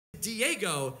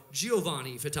Diego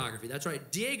Giovanni Photography. That's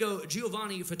right,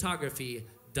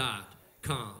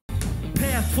 DiegoGiovanniPhotography.com.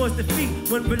 Path towards defeat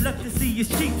when reluctancy is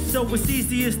cheap, so it's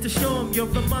easiest to show them you're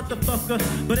a motherfucker.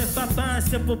 But if I find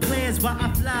simple plans while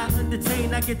I fly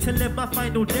undetained, I get to live my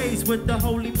final days with the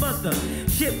Holy Mother.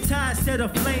 Ship tide set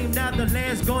aflame, now the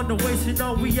land's gone to waste, and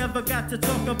all we ever got to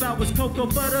talk about was cocoa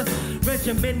butter.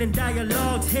 Regimen and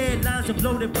dialogues, headlines of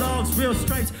loaded blogs, real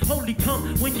stripes only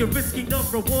come when you're risking no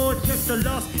reward. Just the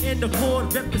loss in the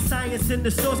chord, rep the science in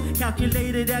the source,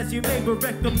 calculated as you may, but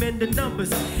recommend the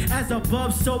numbers. As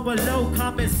above, so below,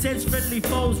 common sense, friendly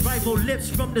foes, rival lips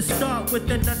from the start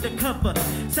with an undercover.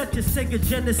 Such a Sega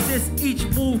Genesis, each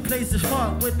move plays its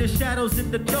part. When the shadows in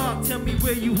the dark, tell me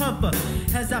where you hover.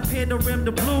 As I panorama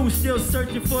the blues, still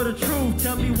searching for the truth.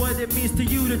 Tell me what it means to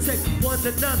you to take one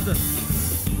another.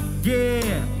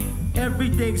 Yeah,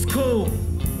 everything's cool.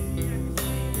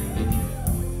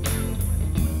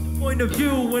 Point of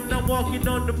view when I'm walking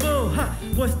on the moon. Huh.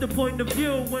 What's the point of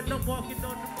view when I'm walking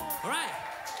on the moon? All right.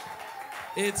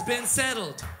 It's been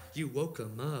settled. You woke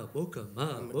him up, woke him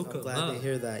up, woke him up. I'm glad to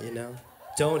hear that, you know.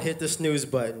 Don't hit the snooze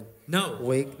button. No.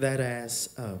 Wake that ass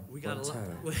up. We got a lot.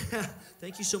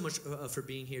 Thank you so much for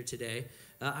being here today.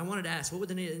 I wanted to ask, what would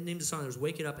the name of the song? It was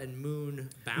Wake It Up and Moon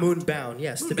Bound. Moon Bound,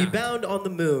 yes. Moon to be bound on the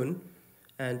moon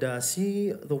and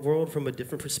see the world from a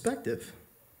different perspective.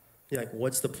 You're like,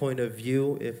 what's the point of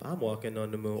view if I'm walking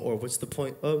on the moon? Or what's the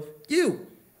point of you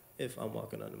if I'm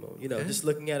walking on the moon? You know, just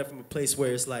looking at it from a place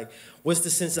where it's like, what's the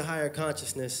sense of higher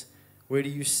consciousness? Where do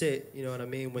you sit, you know what I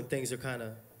mean, when things are kind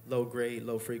of low grade,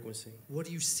 low frequency? What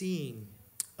are you seeing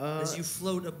as you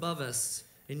float above us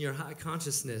in your high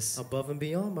consciousness? Above and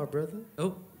beyond, my brother.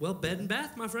 Oh, well, bed and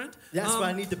bath, my friend. That's where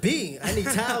I need to be. I need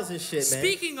towels and shit, man.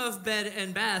 Speaking of bed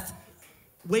and bath,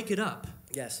 wake it up.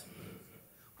 Yes.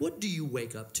 What do you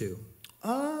wake up to?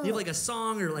 You have like a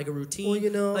song or like a routine? Well, you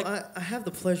know, like, I have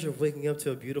the pleasure of waking up to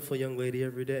a beautiful young lady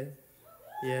every day.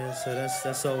 Yeah, so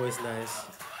that's always nice.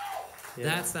 Yeah.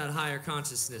 That's that higher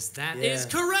consciousness. That is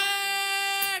correct!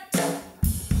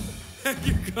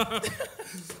 You go.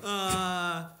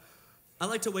 I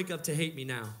like to wake up to Hate Me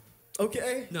Now.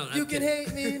 Okay. No, you can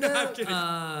hate me now.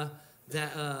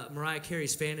 That Mariah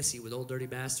Carey's Fantasy with Old Dirty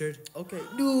Bastard. Okay.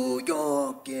 New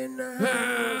York in the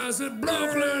house.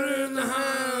 Brooklyn in the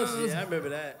house. Yeah, I remember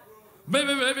that.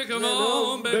 Baby, baby, come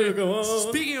on, baby. Come on.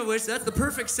 Speaking of which, that's the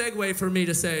perfect segue for me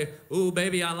to say, ooh,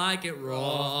 baby, I like it,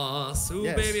 Ross. Ooh,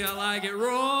 baby, I like it,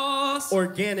 Ross.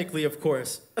 Organically, of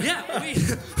course. Yeah,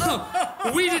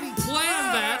 we didn't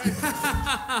plan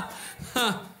that.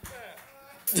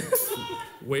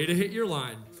 Way to hit your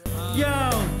line. Yo,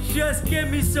 just give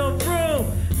me some room.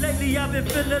 Lately I've been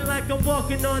feeling like I'm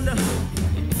walking on the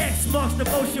X marks the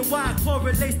motion, Y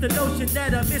correlates the notion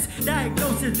that a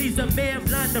misdiagnosis leaves a man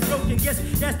blind and broken. Yes,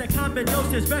 that's the common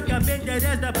dosage recommended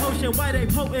as the potion. Why they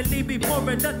potently be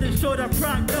pouring nothing short of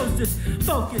prognosis.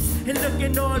 Focus and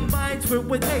looking on minds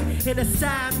with hate in a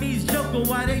Siamese jungle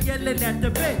while they yelling at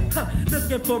the bait.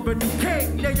 Looking for a new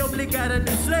king, they only got a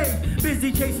new slave.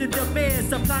 Busy chasing the man,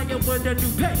 supplying with a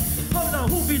new pay. Hold on,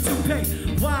 who be to pay?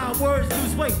 Wild words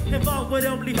lose weight, involved with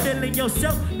only feeling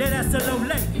yourself. Now that's a low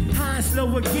late. High and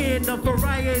slow again, a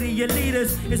variety of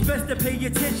leaders. It's best to pay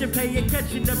attention, paying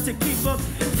catching up to keep up.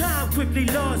 Time quickly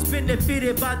lost,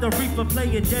 benefited by the reaper,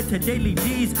 playing dead to daily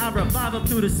deeds. I revive them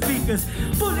through the speakers.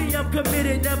 Fully I'm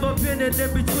committed, never been in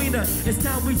betweener. It's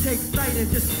time we take flight and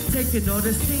just take it on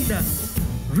the scene.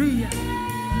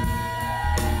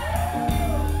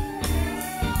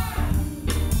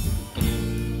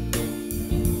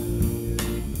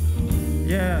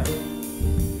 Yeah.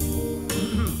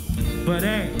 But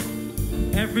hey,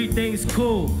 everything's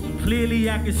cool. Clearly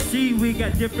I can see we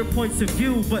got different points of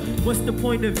view. But what's the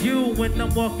point of view when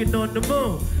I'm walking on the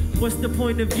moon? What's the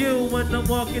point of view when I'm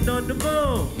walking on the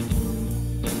moon?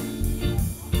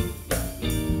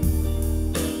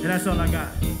 And that's all I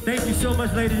got. Thank you so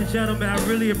much, ladies and gentlemen. I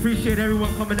really appreciate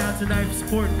everyone coming out tonight,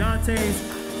 supporting Dante's.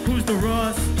 Who's the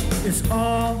Ross? It's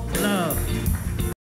all love.